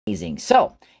Amazing.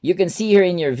 So you can see here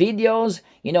in your videos,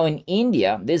 in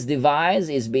India, this device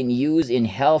is being used in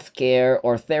healthcare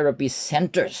or therapy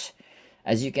centers.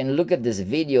 As you can look at this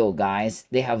video, guys,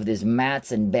 they have these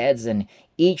mats and beds, and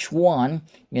each one,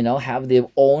 have their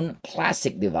own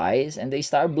classic device, and they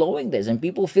start blowing this, and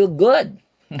people feel good.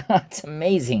 It's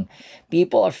amazing.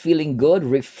 People are feeling good,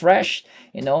 refreshed,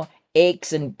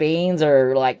 aches and pains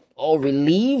are like all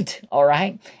relieved, all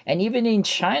right? And even in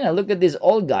China, look at this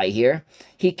old guy here.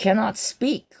 He cannot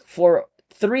speak for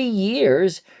 3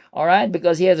 years, all right,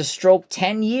 because he has a stroke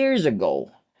 10 years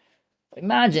ago.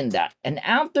 Imagine that. And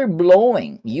after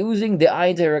blowing, using the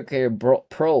iTeraCare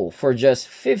Pro for just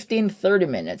 15-30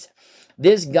 minutes,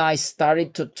 this guy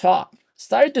started to talk,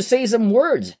 started to say some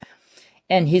words.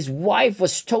 And his wife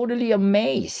was totally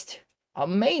amazed.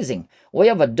 Amazing. We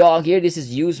have a dog here. This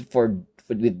is used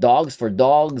with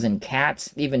dogs and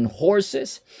cats, even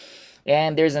horses.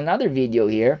 And there's another video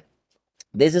here.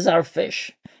 This is our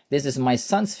fish. This is my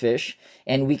son's fish,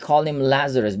 and we call him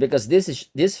Lazarus because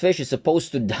this fish is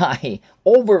supposed to die,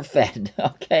 overfed,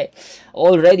 okay,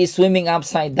 already swimming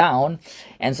upside down.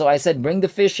 And so I said, bring the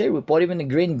fish here. We put him in the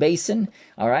green basin,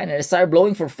 all right, and I started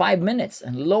blowing for 5 minutes.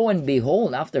 And lo and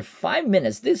behold, after 5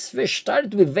 minutes, this fish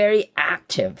started to be very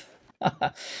active.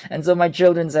 And so my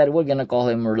children said, we're going to call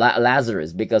him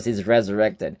Lazarus because he's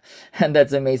resurrected. And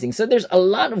that's amazing. So there's a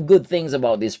lot of good things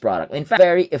about this product. In fact,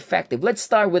 very effective. Let's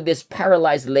start with this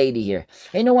paralyzed lady here.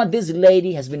 You know what? This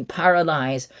lady has been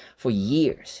paralyzed for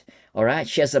years. All right.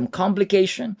 She has some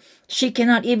complication. She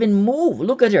cannot even move.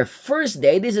 Look at her. First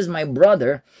day, this is my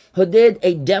brother who did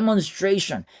a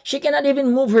demonstration. She cannot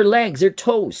even move her legs, her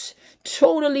toes.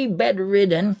 Totally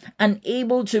bedridden,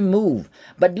 unable to move.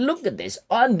 But look at this.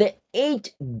 On the 8th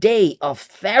day of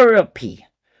therapy,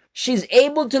 she's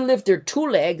able to lift her 2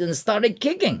 legs and started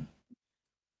kicking.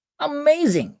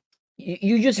 Amazing.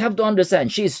 You just have to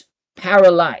understand, she's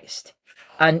paralyzed,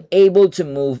 unable to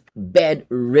move,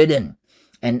 bedridden.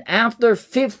 And after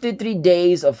 53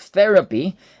 days of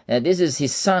therapy, this is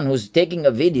his son who's taking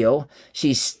a video,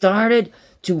 she started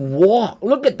to walk.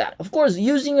 Look at that. Of course,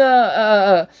 using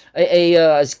a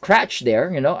crutch there,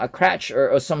 a crutch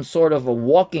or some sort of a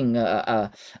walking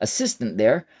assistant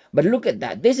there. But look at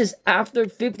that. This is after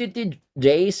 52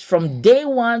 days, from day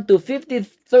 1 to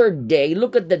 53rd day.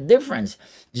 Look at the difference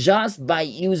just by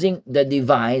using the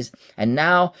device. And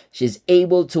now she's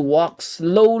able to walk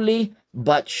slowly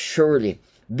but surely.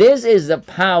 This is the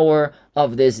power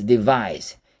of this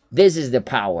device. This is the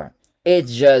power. It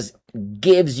just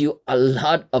gives you a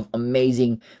lot of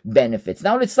amazing benefits.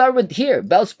 Now let's start with here,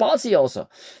 Bell's palsy also.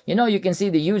 You can see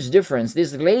the huge difference.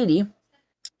 This lady,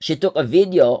 she took a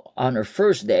video on her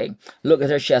first day. Look at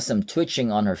her, she has some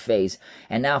twitching on her face.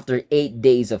 And after 8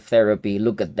 days of therapy,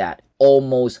 look at that,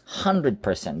 almost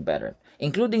 100% better,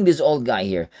 including this old guy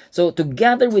here. So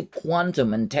together with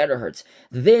quantum and terahertz,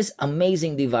 this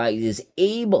amazing device is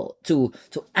able to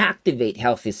activate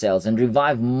healthy cells and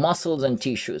revive muscles and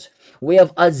tissues. We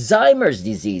have Alzheimer's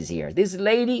disease here. This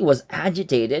lady was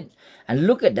agitated, and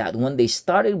look at that. When they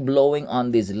started blowing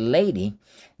on this lady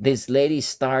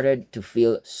started to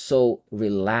feel so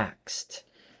relaxed.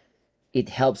 It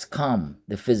helps calm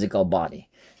the physical body.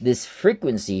 This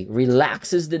frequency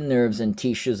relaxes the nerves and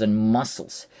tissues and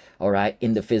muscles, all right,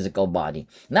 in the physical body.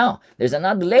 Now, there's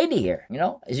another lady here,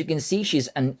 as you can see, she's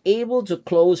unable to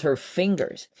close her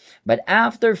fingers. But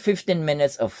after 15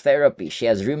 minutes of therapy, she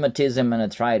has rheumatism and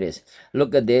arthritis.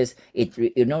 Look at this. It,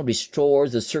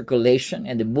 restores the circulation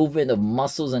and the movement of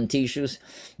muscles and tissues.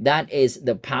 That is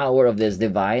the power of this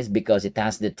device because it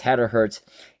has the terahertz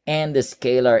and the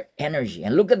scalar energy.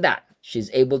 And look at that.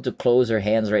 She's able to close her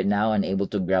hands right now and able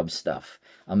to grab stuff.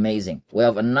 Amazing. We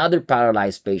have another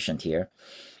paralyzed patient here,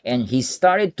 and he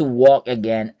started to walk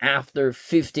again after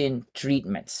 15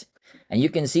 treatments. And you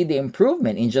can see the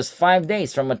improvement in just 5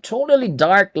 days from a totally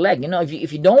dark leg.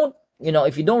 If you don't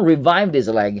revive this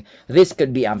leg, this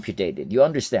could be amputated. You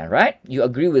understand, right? You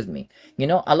agree with me.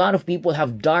 A lot of people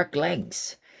have dark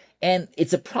legs. And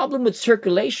it's a problem with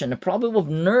circulation, a problem of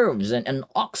nerves and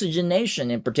oxygenation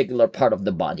in particular part of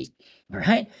the body. All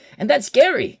right? And that's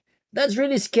scary. That's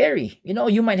really scary.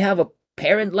 You might have a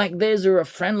parent like this or a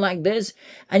friend like this,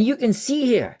 and you can see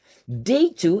here, day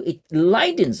 2, it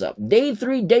lightens up. Day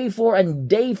 3, day 4, and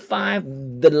day 5,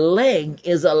 the leg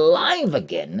is alive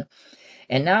again.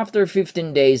 And after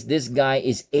 15 days, this guy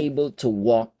is able to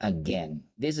walk again.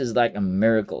 This is like a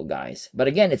miracle, guys. But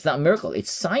again, it's not a miracle. It's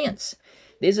science.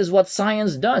 This is what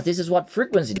science does. This is what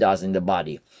frequency does in the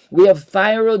body. We have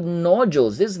thyroid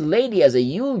nodules. This lady has a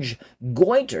huge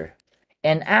goiter.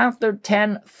 And after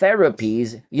 10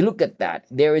 therapies, you look at that,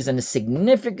 there is a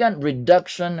significant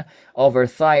reduction of her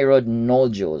thyroid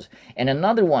nodules. And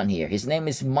another one here, his name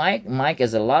is Mike. Mike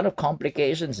has a lot of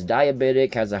complications,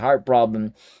 diabetic, has a heart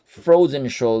problem, frozen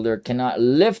shoulder, cannot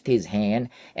lift his hand.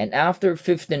 And after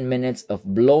 15 minutes of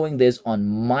blowing this on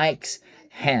Mike's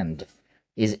hand,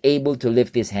 is able to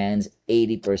lift his hands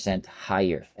 80%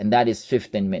 higher. And that is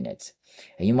 15 minutes.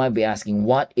 And you might be asking,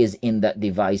 what is in that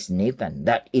device, Nathan?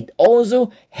 That it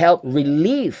also help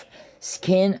relieve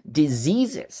skin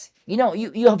diseases. You know,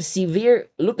 you have severe,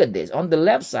 look at this. On the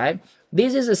left side,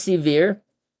 this is a severe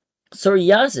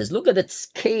psoriasis. Look at the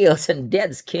scales and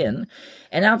dead skin.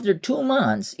 And after 2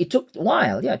 months, it took a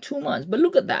while. Yeah, 2 months. But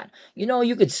look at that. You know,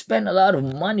 you could spend a lot of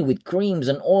money with creams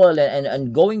and oil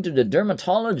and going to the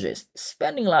dermatologist,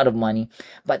 spending a lot of money.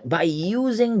 But by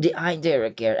using the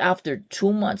iTeraCare, after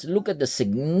 2 months, look at the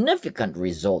significant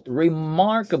result.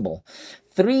 Remarkable.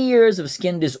 3 years of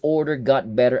skin disorder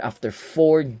got better after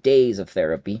 4 days of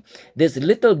therapy. This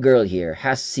little girl here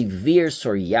has severe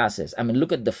psoriasis. I mean,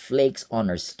 look at the flakes on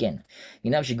her skin.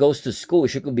 You know, if she goes to school,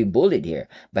 she could be bullied here.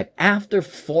 But after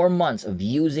 4 months of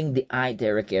using the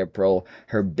iTeraCare Pro,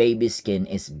 her baby skin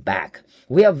is back.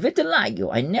 We have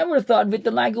vitiligo. I never thought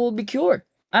vitiligo would be cured.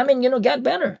 I mean, you know, get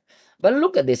better. But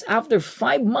look at this, after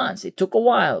 5 months, it took a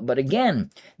while. But again,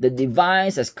 the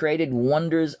device has created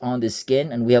wonders on the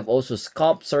skin. And we have also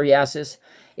scalp psoriasis.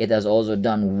 It has also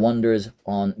done wonders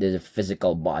on the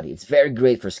physical body. It's very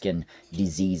great for skin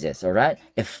diseases, all right?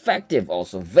 Effective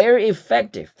also, very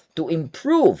effective to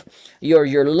improve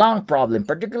your lung problem,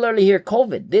 particularly here,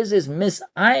 COVID. This is Miss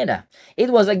Ida. It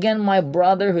was, again, my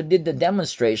brother who did the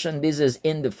demonstration. This is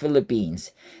in the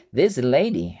Philippines. This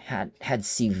lady had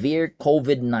severe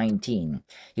COVID-19.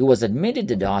 He was admitted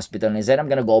to the hospital and he said, I'm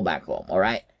going to go back home, all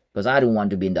right? Because I don't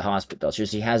want to be in the hospital. So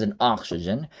she has an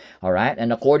oxygen, all right?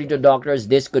 And according to doctors,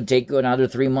 this could take you another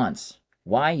 3 months.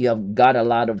 Why? You have got a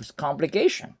lot of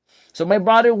complication. So my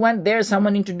brother went there.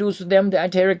 Someone introduced them to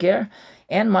iTeraCare.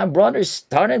 And my brother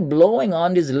started blowing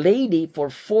on this lady for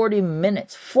 40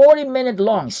 minutes. 40 minutes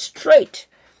long, straight.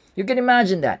 You can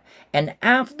imagine that. And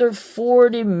after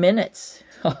 40 minutes,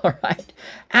 all right?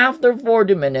 After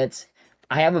 40 minutes,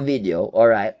 I have a video, all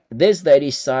right? This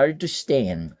lady started to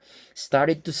stand,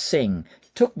 started to sing,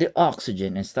 took the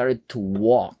oxygen and started to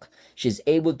walk. She's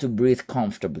able to breathe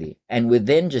comfortably. And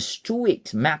within just 2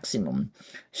 weeks maximum,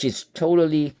 she's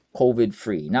totally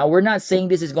COVID-free. Now, we're not saying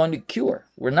this is going to cure.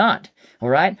 We're not, all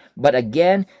right? But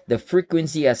again, the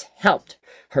frequency has helped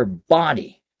her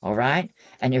body, all right?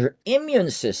 And her immune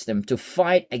system to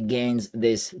fight against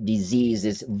this disease,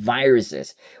 these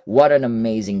viruses. What an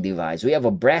amazing device. We have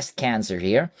a breast cancer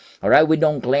here. All right, we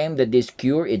don't claim that this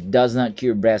cure, it does not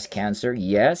cure breast cancer.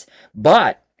 Yes,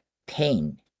 but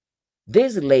pain.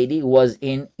 This lady was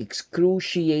in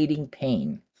excruciating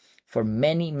pain for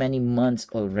many, many months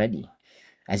already.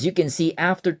 As you can see,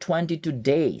 after 22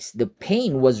 days, the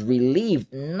pain was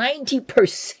relieved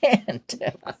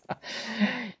 90%.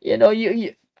 You know,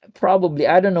 you probably,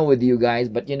 I don't know with you guys,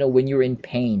 but you know, when you're in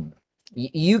pain,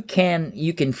 you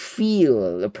can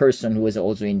feel the person who is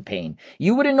also in pain.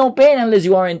 You wouldn't know pain unless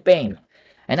you are in pain.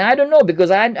 And I don't know,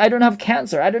 because I don't have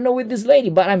cancer. I don't know with this lady,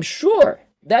 but I'm sure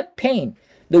that pain,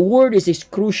 the word is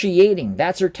excruciating.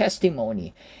 That's her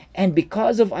testimony. And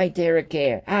because of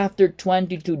iTeraCare, after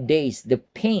 22 days, the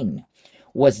pain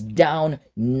was down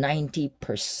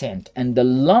 90%. And the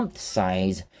lump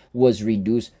size was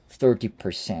reduced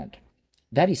 30%.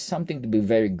 That is something to be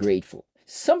very grateful.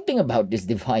 Something about this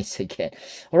device again.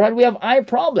 All right, we have eye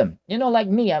problem. You know, like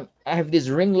me, I have this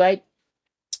ring light.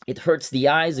 It hurts the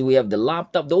eyes. We have the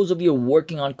laptop. Those of you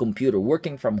working on computer,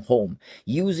 working from home,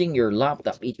 using your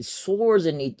laptop, it sores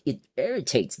and it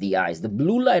irritates the eyes. The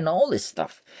blue light and all this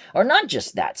stuff. Or not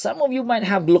just that. Some of you might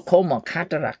have glaucoma,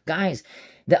 cataract. Guys,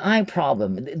 the eye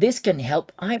problem, this can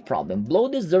help eye problem. Blow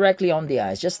this directly on the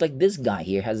eyes, just like this guy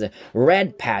here has a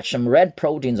red patch, some red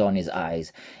proteins on his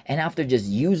eyes. And after just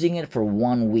using it for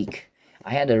 1 week,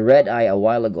 I had a red eye a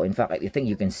while ago. In fact, I think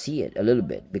you can see it a little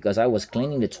bit because I was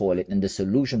cleaning the toilet and the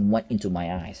solution went into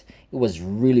my eyes. It was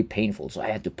really painful. So I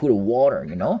had to put water,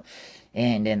 you know.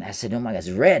 And then I said, oh my God, it's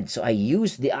red. So I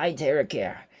used the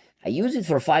iTeraCare. I used it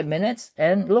for 5 minutes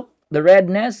and look, the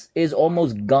redness is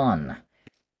almost gone.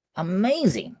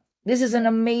 Amazing. This is an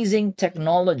amazing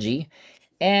technology.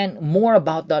 And more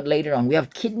about that later on. We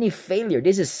have kidney failure.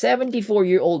 This is a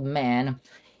 74-year-old man.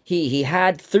 He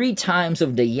had 3 times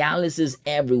of dialysis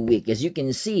every week. As you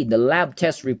can see, the lab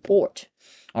test report,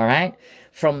 all right,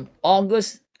 from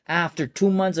August, after 2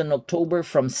 months in October,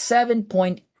 from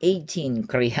 7.8 18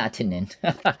 creatinine.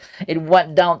 It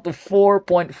went down to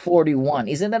 4.41.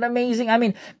 Isn't that amazing? I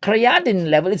mean, creatinine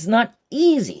level, it's not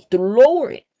easy to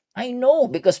lower it. I know,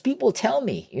 because people tell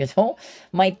me,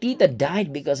 my tita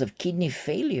died because of kidney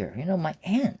failure. My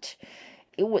aunt.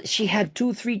 She had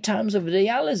 2-3 times of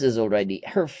dialysis already.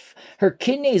 Her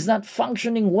kidney is not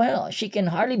functioning well. She can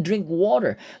hardly drink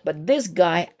water. But this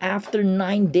guy, after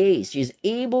 9 days, she's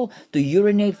able to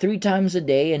urinate 3 times a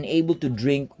day and able to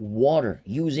drink water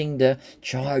using the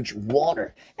charged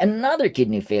water. Another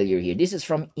kidney failure here. This is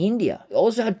from India.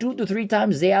 Also had 2 to 3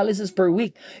 times dialysis per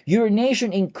week.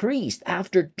 Urination increased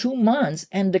after 2 months,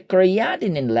 and the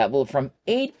creatinine level from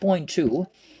 8.2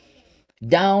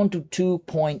 down to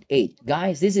 2.8.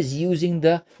 Guys, this is using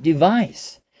the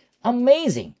device.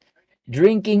 Amazing.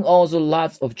 Drinking also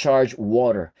lots of charged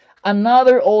water.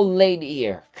 Another old lady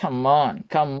here. Come on,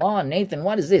 Nathan,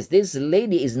 what is this? This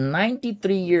lady is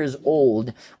 93 years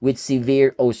old with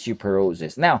severe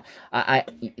osteoporosis. Now,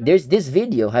 there's this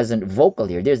video has a vocal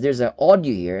here. There's an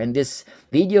audio here, and this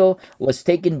video was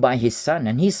taken by his son,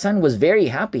 and his son was very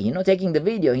happy, taking the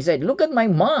video. He said, "Look at my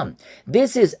mom.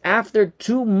 This is after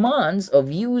 2 months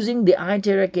of using the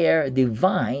iTeraCare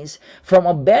device from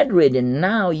a bedridden,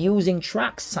 now using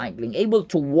track cycling, able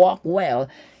to walk well,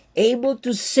 able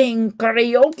to sing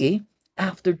karaoke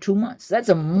after 2 months." That's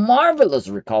a marvelous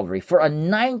recovery for a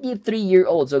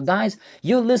 93-year-old. So guys,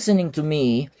 you're listening to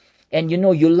me, and you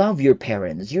love your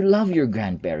parents, you love your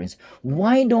grandparents.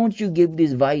 Why don't you give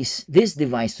this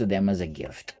device to them as a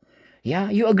gift?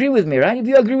 Yeah, you agree with me, right? If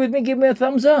you agree with me, give me a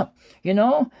thumbs up.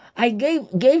 I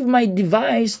gave my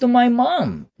device to my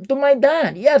mom, to my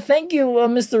dad. Yeah, thank you,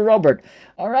 Mr. Robert.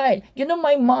 All right.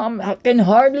 My mom can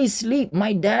hardly sleep.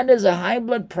 My dad has a high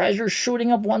blood pressure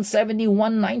shooting up 170,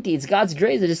 190. It's God's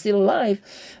grace that he's still alive.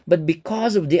 But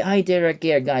because of the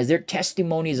iTeraCare, guys, their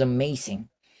testimony is amazing.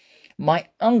 My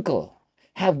uncle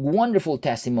have wonderful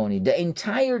testimony. The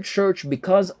entire church,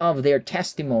 because of their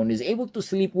testimony, is able to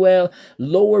sleep well,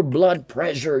 lower blood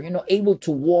pressure, able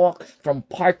to walk from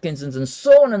Parkinson's, and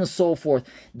so on and so forth.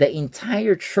 The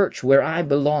entire church where I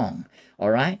belong,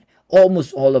 all right,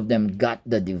 almost all of them got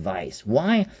the device.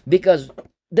 Why? Because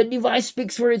the device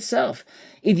speaks for itself.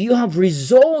 If you have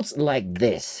results like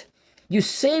this, you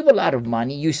save a lot of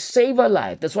money, you save a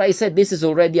life. That's why I said this is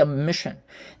already a mission.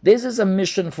 This is a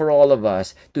mission for all of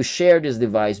us to share this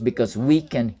device, because we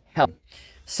can help.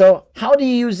 So how do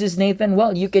you use this, Nathan?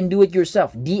 Well, you can do it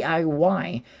yourself,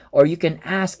 DIY, or you can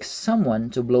ask someone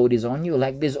to blow this on you.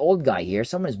 Like this old guy here,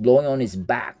 someone is blowing on his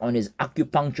back, on his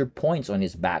acupuncture points on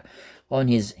his back, on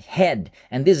his head,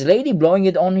 and this lady blowing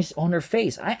it on her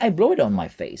face. I blow it on my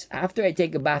face. After I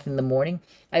take a bath in the morning,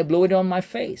 I blow it on my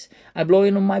face. I blow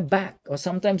it on my back, or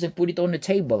sometimes I put it on the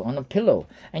table, on a pillow,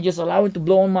 and just allow it to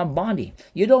blow on my body.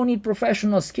 You don't need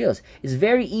professional skills. It's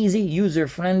very easy,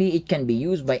 user-friendly. It can be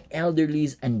used by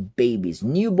elderlies and babies.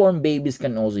 Newborn babies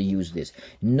can also use this.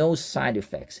 No side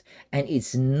effects, and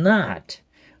it's not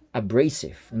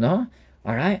abrasive, no?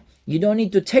 All right, you don't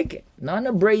need to take it.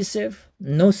 Non-abrasive,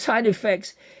 no side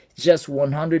effects, just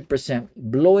 100%.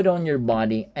 Blow it on your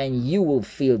body, and you will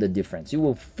feel the difference. You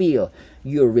will feel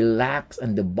you're relaxed,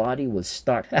 and the body will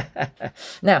start.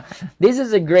 Now, this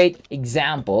is a great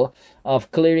example of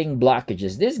clearing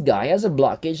blockages. This guy has a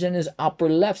blockage in his upper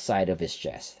left side of his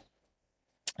chest.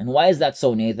 And why is that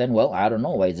so, Nathan? Well, I don't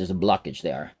know why there's a blockage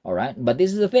there. All right, but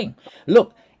this is the thing.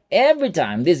 Look. Every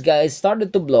time this guy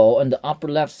started to blow on the upper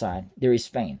left side, there is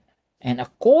pain. And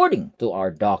according to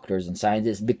our doctors and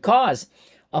scientists, because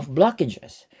of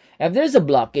blockages. If there's a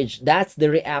blockage, that's the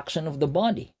reaction of the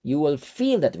body. You will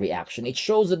feel that reaction. It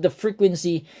shows that the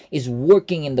frequency is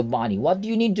working in the body. What do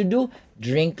you need to do?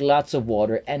 Drink lots of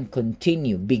water and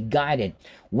continue. Be guided.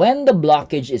 When the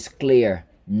blockage is clear,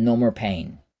 no more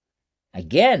pain.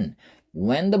 Again,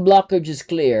 when the blockage is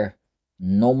clear,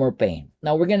 no more pain.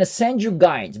 Now we're going to send you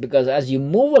guides, because as you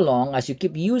move along, as you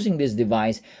keep using this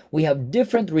device, we have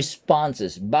different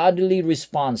responses, bodily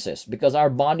responses, because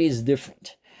our body is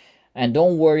different. And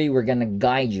don't worry, we're going to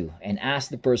guide you and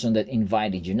ask the person that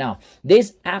invited you. Now,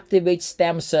 this activates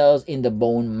stem cells in the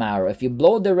bone marrow. If you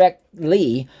blow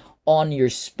directly on your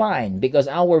spine, because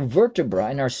our vertebra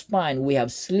and our spine, we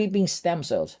have sleeping stem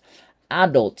cells,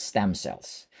 adult stem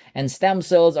cells. And stem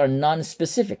cells are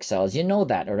non-specific cells. You know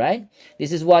that, all right?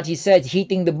 This is what he said,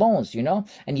 heating the bones,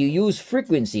 and you use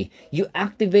frequency. You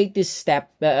activate these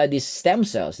stem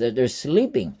cells that they're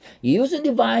sleeping. You use a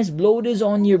device, blow this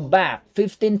on your back,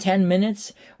 15, 10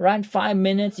 minutes, right? 5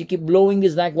 minutes. You keep blowing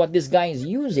this like what this guy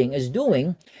is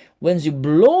doing. When you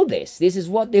blow this is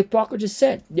what the Hippocrates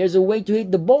said. There's a way to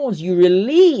hit the bones. You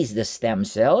release the stem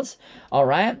cells, all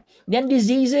right? Then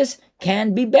diseases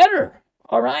can be better.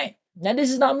 All right. Now, this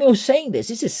is not me saying this.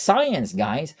 This is science,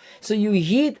 guys. So you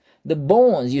heat the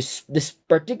bones,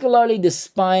 particularly the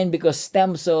spine, because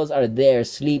stem cells are there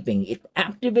sleeping. It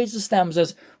activates the stem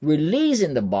cells, release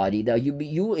in the body that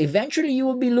you eventually you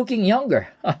will be looking younger.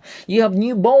 You have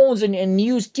new bones and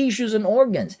new tissues and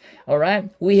organs. All right,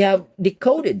 we have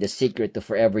decoded the secret to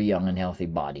forever young and healthy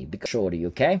body. Because I'll show you,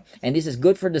 okay? And this is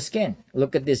good for the skin.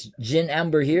 Look at this Jin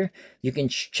Amber here. You can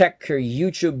check her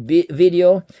YouTube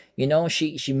video. You know,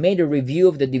 she made a review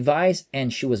of the device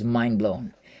and she was mind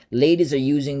blown. Ladies are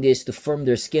using this to firm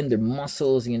their skin, their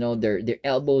muscles, you know, their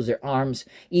elbows, their arms,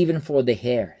 even for the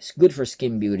hair. It's good for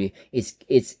skin beauty.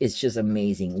 It's just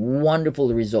amazing.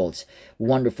 Wonderful results.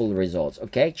 Wonderful results.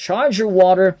 Okay, charge your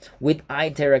water with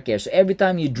iTeraCare. So every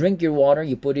time you drink your water,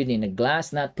 you put it in a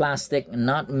glass, not plastic,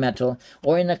 not metal,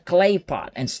 or in a clay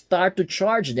pot, and start to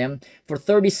charge them for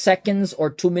 30 seconds or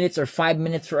 2 minutes or 5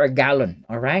 minutes for a gallon.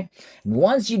 All right. And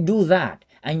once you do that,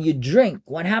 and you drink,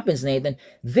 what happens, Nathan?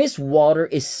 This water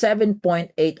is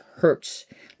 7.8 hertz,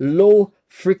 low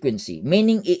frequency,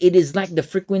 meaning it is like the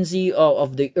frequency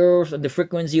of the earth, or the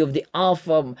frequency of the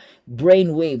alpha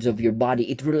brain waves of your body.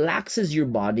 It relaxes your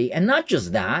body, and not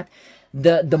just that,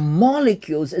 the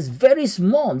molecules is very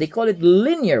small. They call it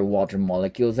linear water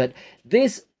molecules. That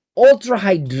this ultra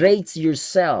hydrates your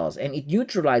cells and it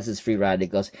neutralizes free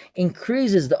radicals,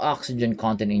 increases the oxygen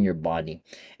content in your body,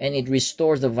 and it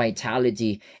restores the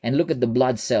vitality. And look at the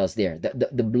blood cells there.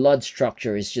 The blood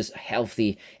structure is just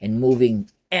healthy and moving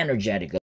energetically.